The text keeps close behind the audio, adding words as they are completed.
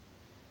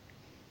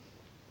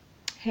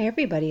Hey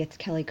everybody, it's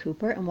Kelly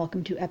Cooper, and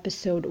welcome to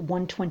episode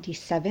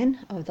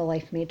 127 of the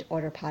Life Made to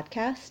Order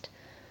podcast.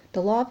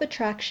 The law of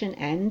attraction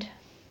and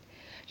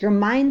your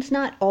mind's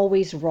not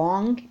always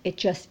wrong, it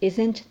just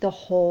isn't the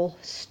whole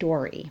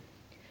story.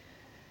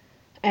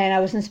 And I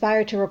was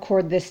inspired to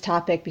record this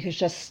topic because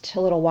just a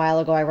little while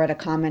ago I read a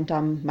comment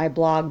on my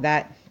blog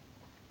that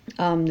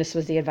this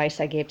was the advice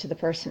I gave to the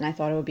person. I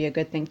thought it would be a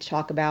good thing to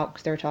talk about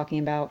because they were talking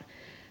about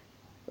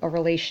a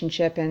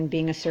relationship and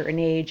being a certain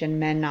age and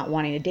men not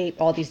wanting to date,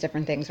 all these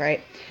different things, right?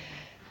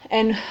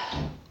 And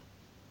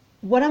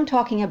what I'm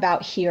talking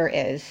about here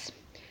is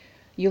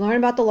you learn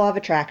about the law of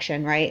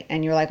attraction, right?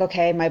 And you're like,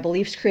 okay, my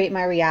beliefs create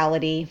my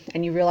reality.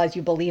 And you realize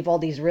you believe all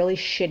these really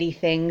shitty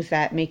things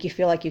that make you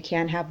feel like you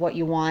can't have what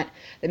you want,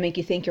 that make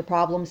you think your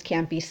problems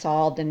can't be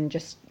solved and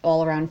just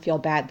all around feel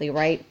badly,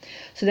 right?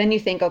 So then you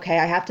think, okay,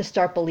 I have to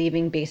start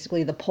believing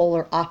basically the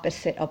polar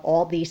opposite of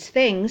all these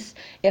things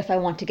if I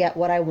want to get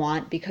what I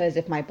want, because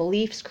if my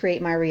beliefs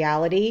create my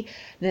reality,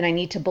 then I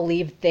need to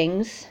believe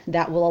things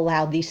that will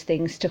allow these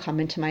things to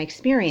come into my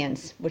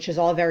experience, which is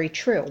all very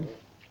true.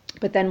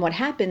 But then what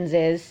happens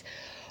is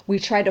we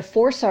try to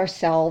force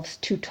ourselves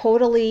to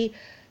totally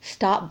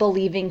stop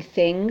believing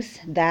things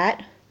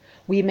that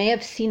we may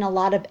have seen a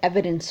lot of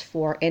evidence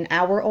for in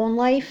our own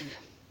life,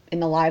 in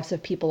the lives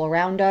of people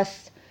around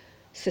us,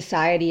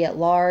 society at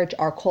large,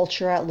 our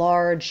culture at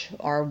large,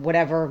 our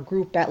whatever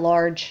group at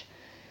large.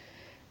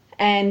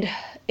 And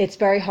it's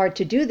very hard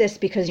to do this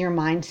because your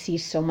mind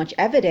sees so much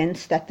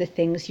evidence that the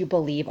things you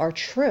believe are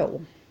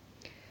true.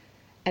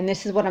 And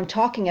this is what I'm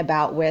talking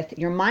about with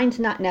your mind's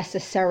not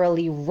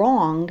necessarily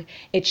wrong,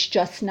 it's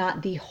just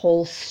not the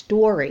whole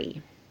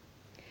story.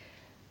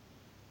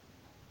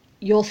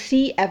 You'll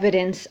see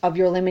evidence of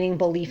your limiting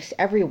beliefs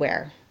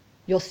everywhere.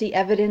 You'll see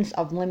evidence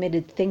of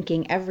limited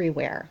thinking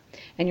everywhere.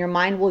 And your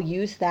mind will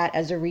use that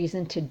as a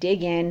reason to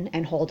dig in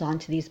and hold on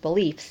to these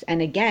beliefs.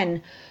 And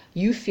again,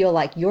 you feel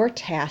like you're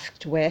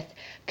tasked with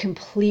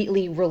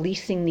completely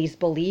releasing these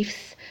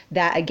beliefs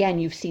that, again,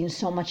 you've seen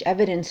so much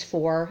evidence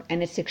for,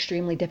 and it's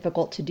extremely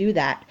difficult to do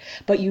that.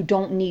 But you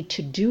don't need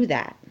to do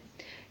that.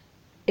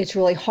 It's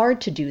really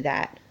hard to do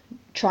that.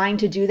 Trying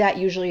to do that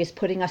usually is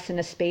putting us in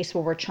a space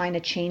where we're trying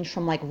to change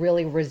from like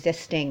really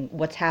resisting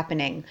what's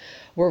happening.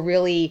 We're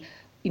really,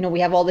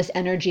 we have all this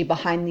energy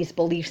behind these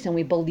beliefs and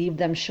we believe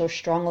them so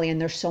strongly, and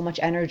there's so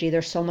much energy,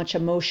 there's so much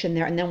emotion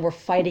there, and then we're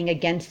fighting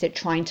against it,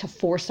 trying to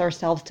force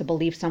ourselves to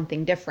believe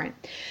something different.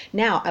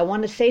 Now, I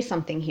want to say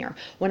something here.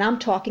 When I'm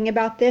talking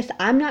about this,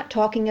 I'm not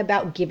talking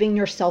about giving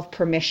yourself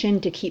permission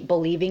to keep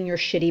believing your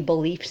shitty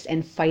beliefs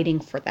and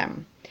fighting for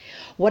them.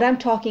 What I'm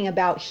talking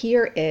about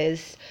here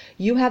is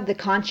you have the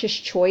conscious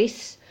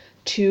choice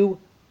to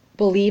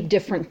believe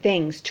different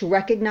things, to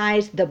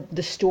recognize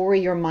the story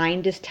your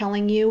mind is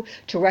telling you,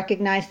 to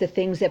recognize the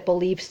things it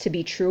believes to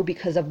be true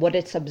because of what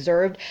it's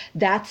observed.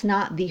 That's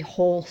not the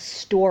whole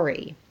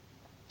story.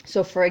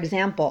 So for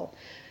example,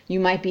 you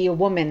might be a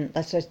woman,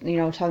 let's just,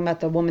 talking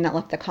about the woman that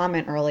left the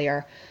comment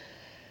earlier.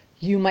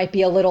 You might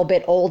be a little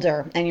bit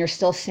older and you're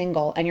still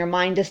single, and your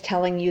mind is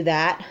telling you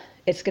that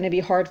it's going to be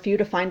hard for you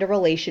to find a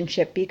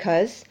relationship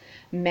because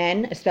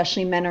men,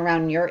 especially men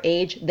around your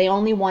age, they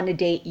only want to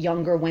date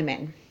younger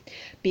women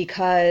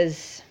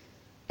because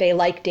they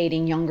like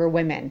dating younger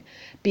women,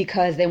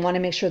 because they want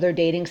to make sure they're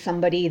dating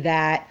somebody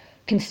that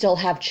can still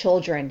have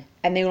children,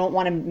 and they don't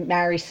want to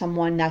marry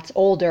someone that's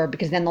older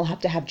because then they'll have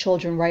to have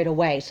children right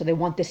away. So they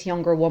want this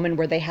younger woman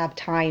where they have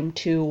time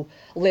to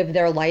live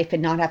their life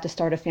and not have to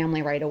start a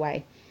family right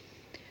away.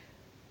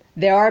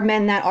 There are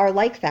men that are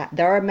like that.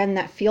 There are men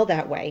that feel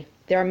that way.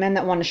 There are men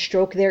that want to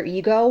stroke their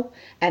ego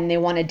and they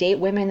want to date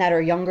women that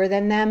are younger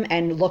than them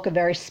and look a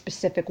very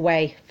specific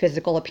way,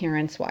 physical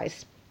appearance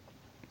wise.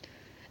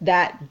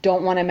 That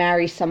don't want to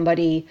marry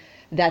somebody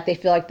that they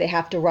feel like they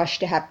have to rush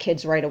to have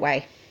kids right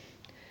away.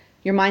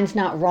 Your mind's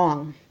not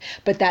wrong,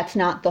 but that's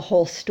not the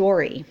whole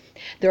story.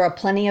 There are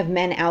plenty of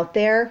men out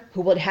there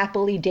who would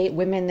happily date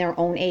women their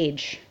own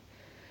age,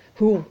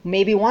 who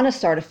maybe want to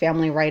start a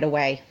family right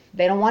away.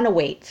 They don't want to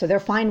wait, so they're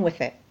fine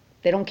with it.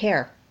 They don't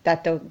care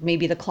that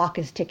maybe the clock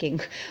is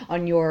ticking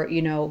on your,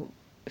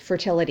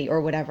 fertility or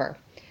whatever.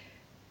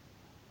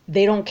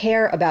 They don't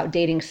care about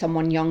dating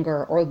someone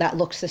younger or that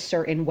looks a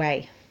certain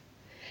way.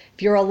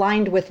 If you're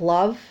aligned with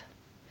love,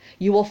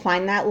 you will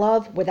find that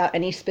love without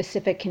any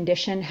specific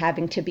condition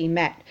having to be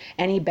met.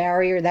 Any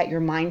barrier that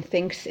your mind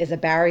thinks is a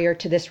barrier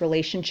to this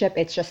relationship,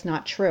 it's just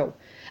not true.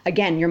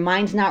 Again, your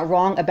mind's not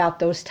wrong about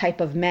those type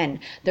of men.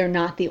 They're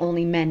not the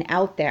only men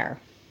out there.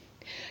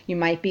 You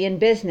might be in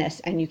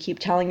business and you keep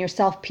telling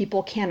yourself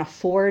people can't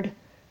afford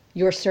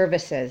your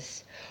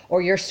services,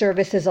 or your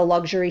service is a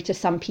luxury to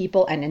some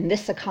people, and in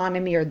this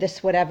economy or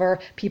this whatever,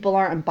 people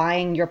aren't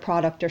buying your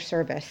product or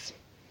service.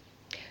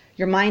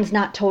 Your mind's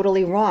not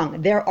totally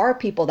wrong. There are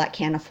people that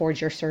can't afford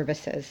your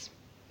services.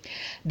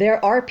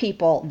 There are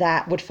people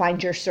that would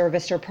find your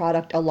service or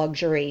product a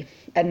luxury,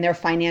 and their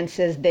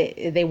finances,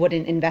 they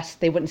wouldn't invest,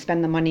 they wouldn't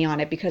spend the money on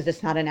it because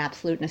it's not an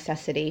absolute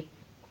necessity.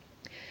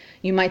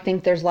 You might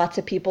think there's lots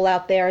of people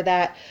out there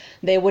that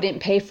they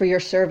wouldn't pay for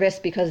your service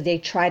because they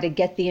try to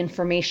get the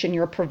information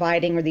you're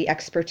providing or the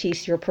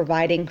expertise you're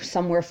providing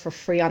somewhere for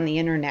free on the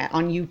internet,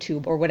 on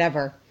YouTube or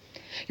whatever.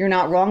 You're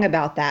not wrong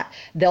about that.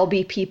 There'll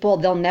be people,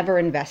 they'll never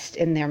invest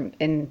in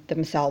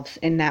themselves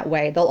in that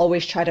way. They'll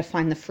always try to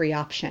find the free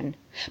option.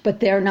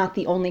 But they're not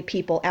the only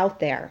people out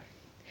there.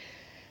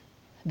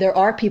 There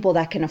are people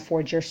that can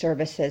afford your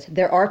services.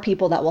 There are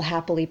people that will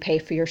happily pay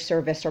for your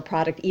service or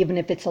product, even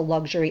if it's a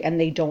luxury and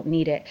they don't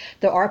need it.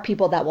 There are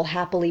people that will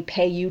happily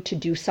pay you to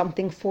do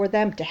something for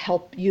them, to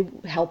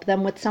help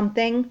them with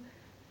something,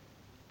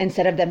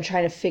 instead of them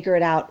trying to figure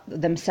it out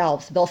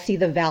themselves. They'll see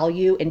the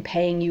value in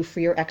paying you for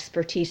your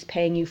expertise,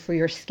 paying you for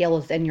your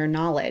skills and your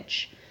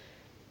knowledge.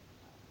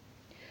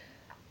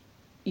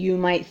 You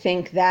might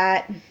think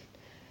that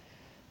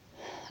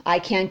I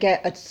can't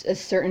get a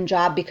certain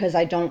job because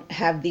I don't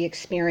have the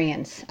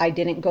experience. I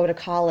didn't go to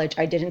college.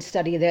 I didn't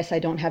study this. I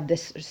don't have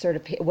this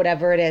certificate.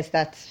 Whatever it is,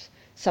 that's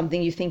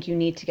something you think you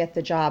need to get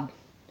the job.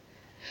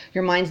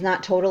 Your mind's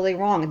not totally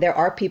wrong. There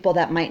are people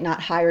that might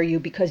not hire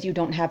you because you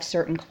don't have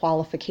certain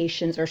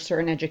qualifications or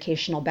certain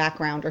educational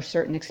background or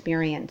certain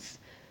experience.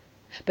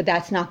 But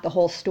that's not the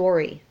whole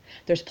story.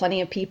 There's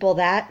plenty of people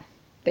that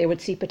they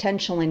would see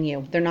potential in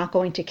you. They're not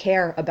going to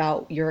care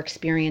about your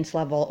experience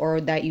level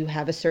or that you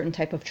have a certain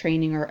type of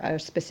training or a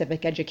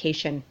specific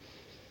education.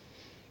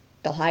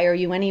 They'll hire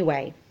you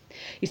anyway.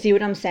 You see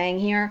what I'm saying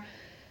here?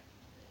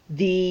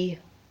 The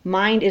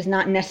mind is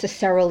not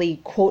necessarily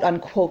quote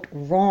unquote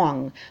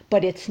wrong,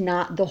 but it's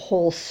not the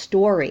whole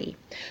story.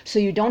 So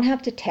you don't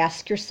have to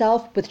task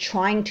yourself with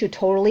trying to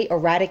totally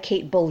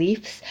eradicate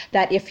beliefs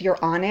that, if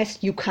you're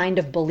honest, you kind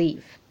of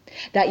believe,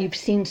 that you've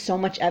seen so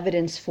much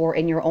evidence for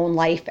in your own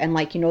life and,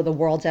 like, the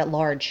world's at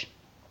large.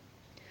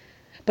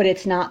 But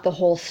it's not the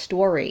whole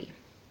story.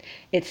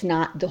 It's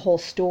not the whole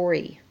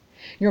story.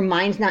 Your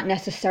mind's not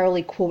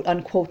necessarily quote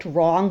unquote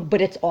wrong,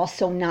 but it's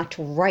also not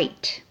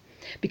right,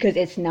 because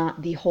it's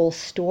not the whole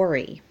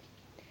story.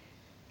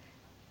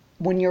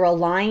 When you're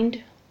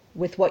aligned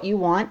with what you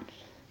want,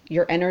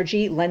 your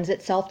energy lends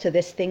itself to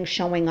this thing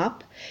showing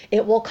up,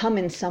 it will come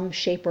in some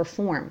shape or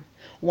form.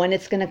 When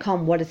it's going to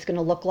come, what it's going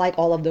to look like,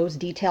 all of those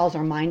details,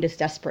 our mind is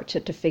desperate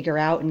to figure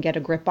out and get a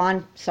grip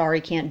on.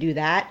 Sorry, can't do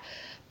that.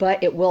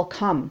 But it will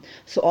come.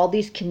 So all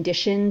these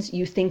conditions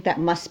you think that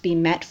must be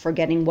met for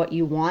getting what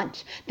you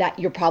want, that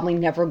you're probably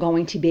never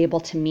going to be able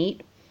to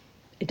meet,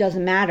 it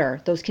doesn't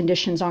matter. Those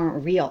conditions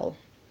aren't real.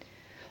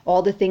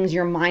 All the things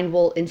your mind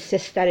will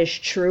insist that is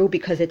true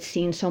because it's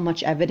seen so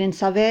much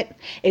evidence of it,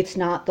 it's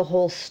not the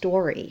whole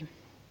story.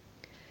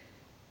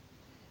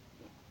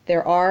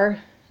 There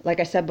are, like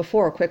I said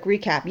before, a quick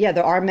recap. Yeah,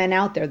 there are men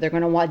out there. They're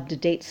going to want to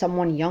date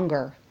someone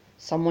younger,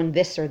 someone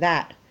this or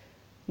that.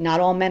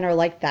 Not all men are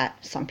like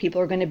that. Some people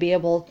are going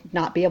to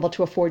not be able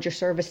to afford your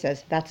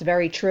services. That's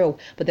very true.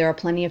 But there are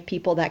plenty of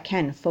people that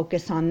can.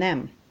 Focus on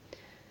them.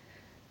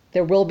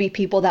 There will be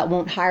people that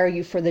won't hire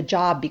you for the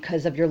job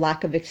because of your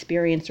lack of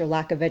experience or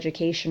lack of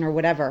education or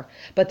whatever.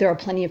 But there are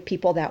plenty of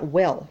people that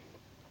will.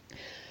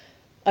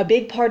 A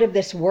big part of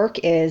this work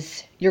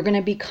is you're going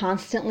to be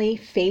constantly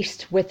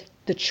faced with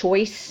the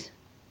choice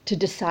to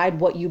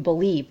decide what you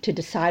believe, to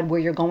decide where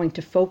you're going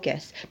to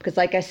focus. Because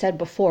like I said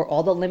before,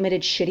 all the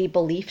limited shitty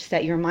beliefs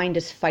that your mind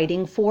is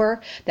fighting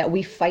for, that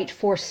we fight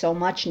for so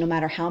much, no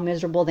matter how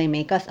miserable they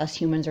make us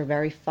humans are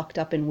very fucked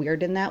up and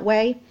weird in that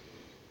way.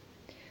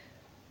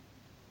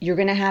 You're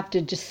going to have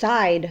to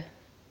decide,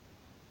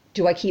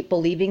 do I keep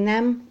believing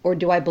them or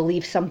do I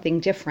believe something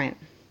different?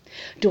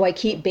 Do I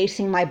keep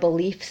basing my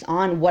beliefs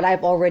on what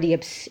I've already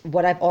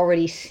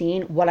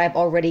seen, what I've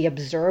already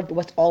observed,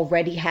 what's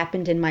already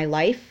happened in my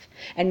life,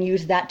 and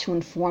use that to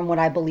inform what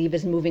I believe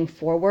is moving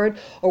forward?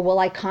 Or will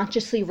I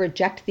consciously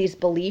reject these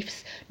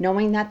beliefs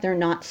knowing that they're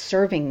not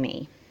serving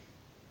me?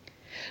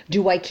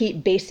 Do I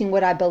keep basing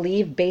what I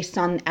believe based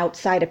on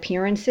outside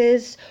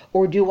appearances,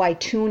 or do I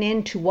tune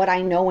in to what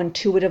I know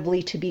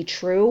intuitively to be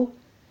true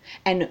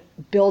and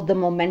build the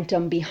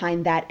momentum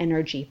behind that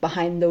energy,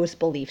 behind those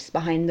beliefs,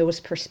 behind those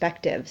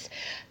perspectives?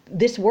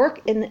 This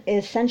work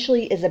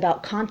essentially is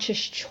about conscious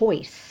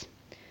choice.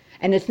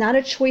 And it's not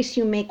a choice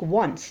you make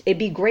once. It'd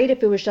be great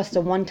if it was just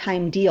a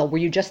one-time deal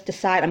where you just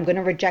decide, I'm going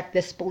to reject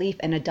this belief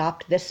and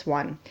adopt this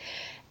one.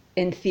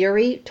 In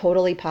theory,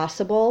 totally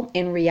possible.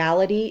 In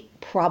reality,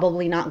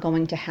 probably not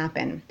going to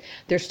happen.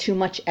 There's too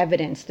much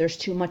evidence. There's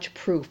too much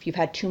proof. You've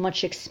had too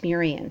much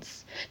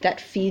experience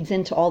that feeds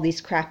into all these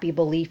crappy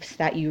beliefs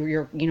that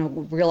you're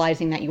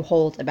realizing that you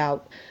hold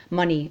about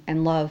money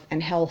and love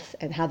and health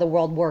and how the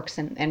world works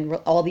and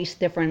all these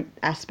different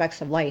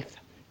aspects of life.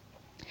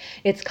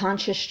 It's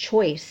conscious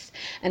choice.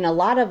 And a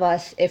lot of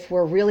us, if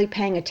we're really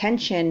paying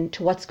attention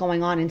to what's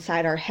going on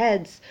inside our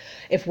heads,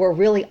 if we're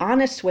really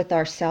honest with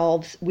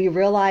ourselves, we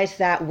realize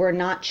that we're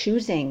not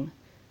choosing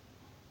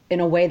in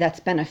a way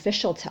that's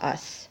beneficial to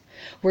us.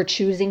 We're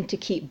choosing to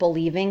keep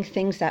believing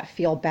things that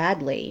feel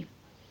badly.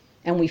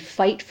 And we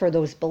fight for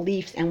those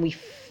beliefs and we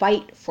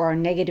fight for our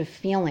negative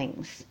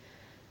feelings.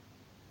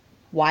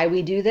 Why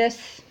we do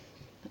this?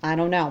 I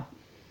don't know.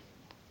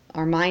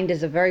 Our mind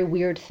is a very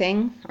weird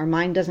thing. Our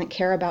mind doesn't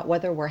care about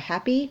whether we're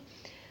happy.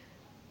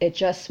 It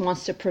just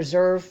wants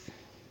to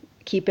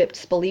keep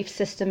its belief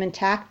system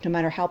intact, no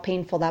matter how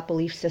painful that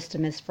belief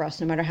system is for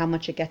us, no matter how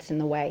much it gets in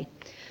the way.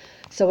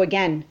 So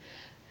again,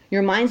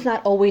 your mind's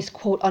not always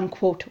quote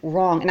unquote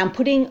wrong. And I'm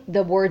putting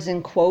the words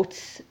in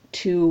quotes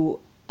to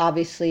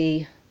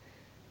obviously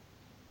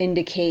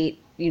indicate,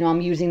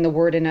 I'm using the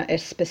word in a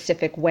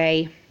specific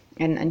way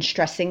and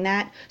stressing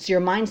that. So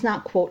your mind's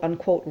not quote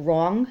unquote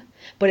wrong,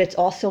 but it's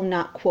also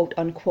not quote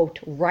unquote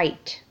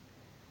right.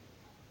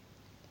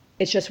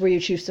 It's just where you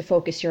choose to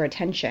focus your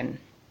attention.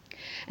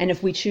 And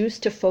if we choose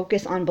to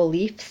focus on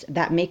beliefs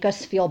that make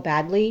us feel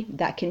badly,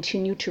 that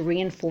continue to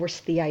reinforce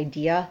the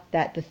idea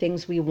that the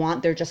things we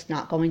want, they're just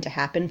not going to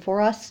happen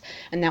for us,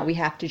 and that we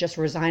have to just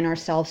resign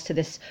ourselves to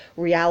this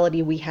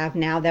reality we have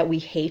now that we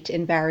hate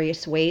in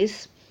various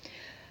ways,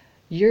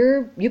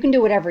 you can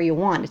do whatever you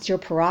want. It's your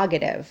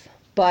prerogative.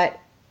 But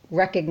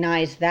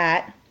recognize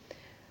that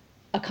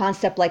a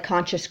concept like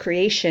conscious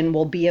creation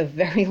will be of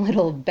very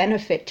little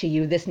benefit to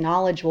you. This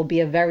knowledge will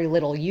be of very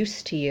little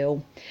use to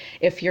you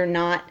if you're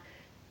not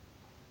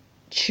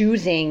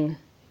choosing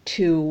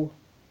to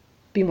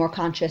be more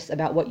conscious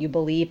about what you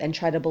believe and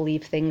try to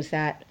believe things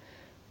that,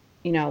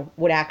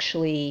 would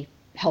actually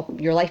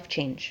help your life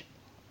change.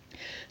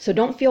 So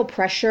don't feel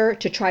pressure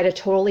to try to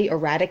totally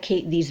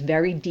eradicate these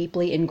very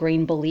deeply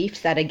ingrained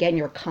beliefs that, again,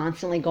 you're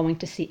constantly going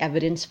to see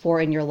evidence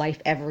for in your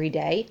life every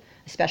day,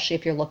 especially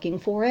if you're looking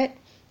for it.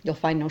 You'll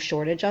find no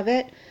shortage of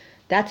it.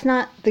 That's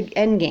not the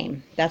end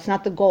game. That's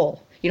not the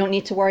goal. You don't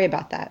need to worry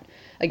about that.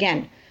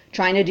 Again,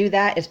 trying to do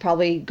that is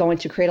probably going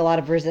to create a lot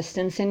of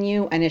resistance in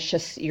you, and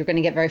you're going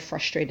to get very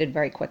frustrated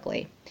very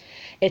quickly.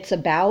 It's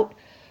about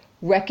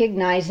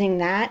recognizing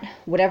that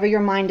whatever your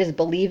mind is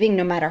believing,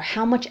 no matter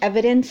how much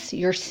evidence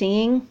you're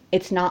seeing,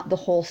 it's not the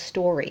whole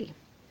story.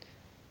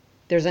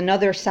 There's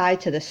another side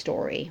to the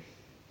story.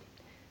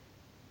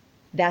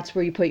 That's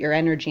where you put your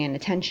energy and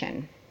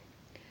attention.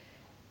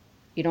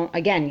 You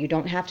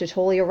don't have to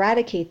totally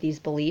eradicate these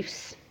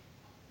beliefs.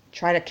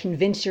 Try to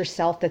convince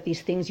yourself that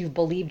these things you've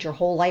believed your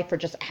whole life are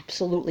just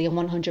absolutely and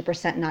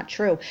 100% not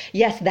true.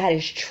 Yes, that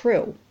is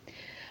true.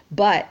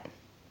 But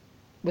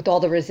with all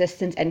the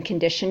resistance and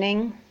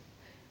conditioning,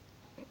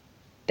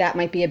 that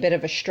might be a bit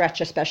of a stretch,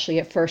 especially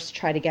at first, to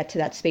try to get to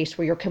that space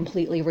where you're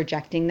completely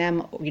rejecting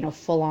them,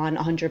 full on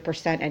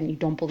 100%, and you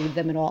don't believe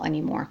them at all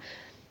anymore.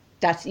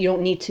 You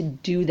don't need to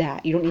do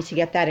that. You don't need to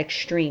get that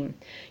extreme.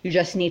 You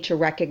just need to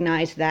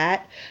recognize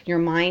that your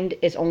mind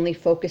is only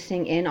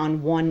focusing in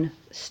on one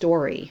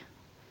story.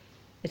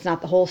 It's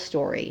not the whole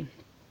story.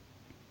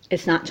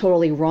 It's not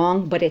totally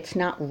wrong, but it's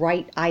not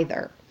right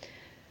either.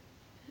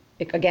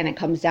 It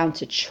comes down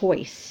to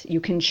choice.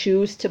 You can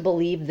choose to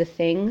believe the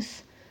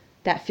things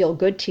that feel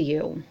good to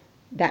you,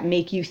 that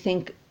make you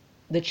think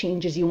the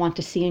changes you want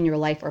to see in your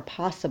life are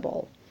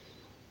possible.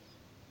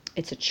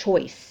 It's a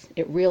choice.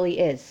 It really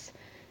is.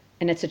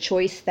 And it's a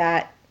choice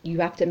that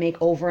you have to make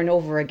over and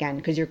over again,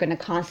 because you're going to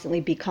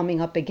constantly be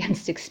coming up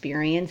against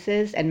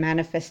experiences and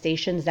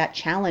manifestations that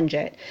challenge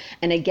it.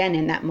 And again,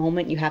 in that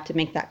moment, you have to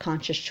make that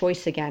conscious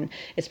choice again.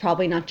 It's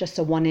probably not just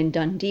a one and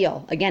done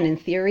deal. Again, in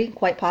theory,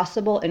 quite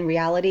possible. In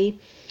reality,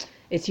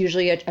 it's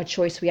usually a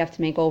choice we have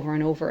to make over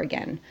and over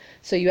again.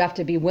 So you have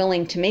to be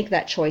willing to make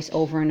that choice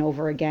over and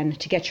over again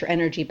to get your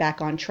energy back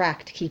on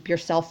track, to keep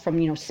yourself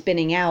from,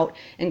 spinning out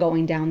and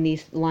going down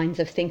these lines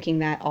of thinking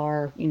that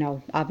are,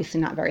 obviously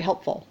not very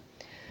helpful.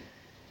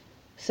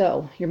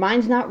 So your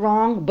mind's not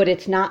wrong, but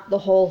it's not the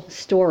whole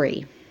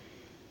story.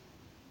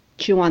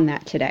 Chew on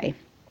that today.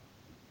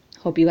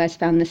 Hope you guys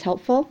found this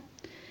helpful.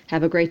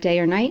 Have a great day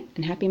or night,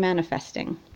 and happy manifesting.